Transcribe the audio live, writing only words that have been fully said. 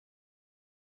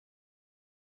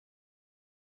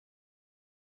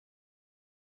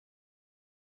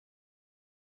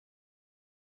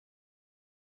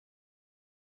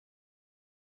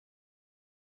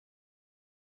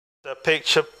The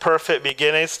picture perfect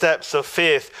beginning steps of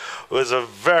faith was a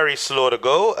very slow to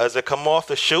go as they come off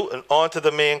the chute and onto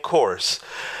the main course.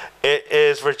 It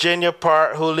is Virginia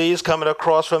Park who leads, coming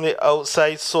across from the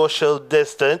outside social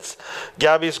distance.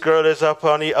 Gabby's Girl is up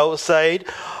on the outside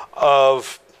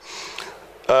of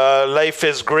Life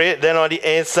is Great. Then on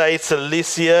the inside,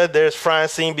 Celicia. There's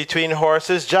Francine between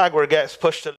horses. Jaguar gets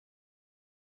pushed to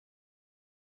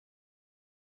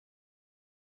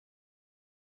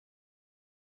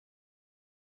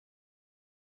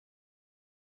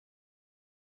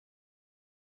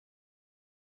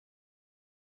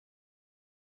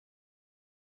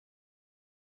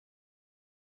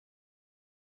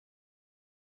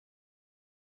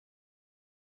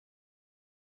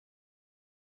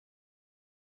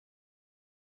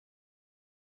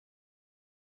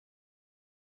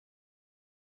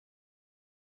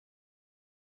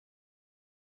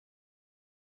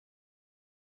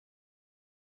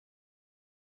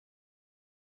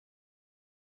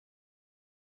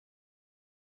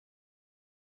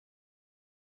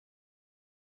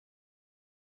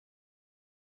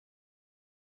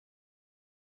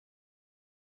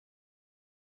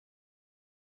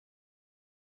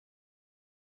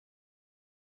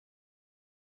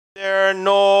There are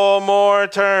no more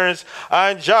turns,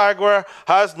 and Jaguar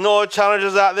has no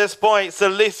challenges at this point.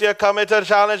 Celicia coming to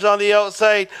challenge on the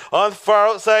outside. On the far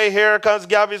outside, here comes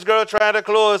Gabby's Girl trying to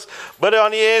close. But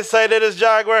on the inside, it is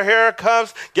Jaguar. Here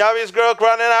comes Gabby's Girl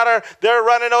running at her. They're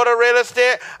running out of real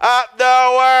estate at the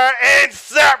wire.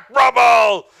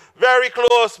 Inseparable! Very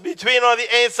close between on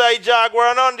the inside Jaguar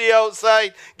and on the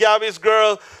outside Gabby's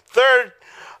Girl. Third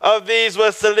of these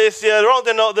was Celicia.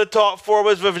 Rounding out the top four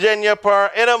was Virginia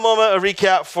Park. In a moment, a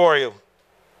recap for you.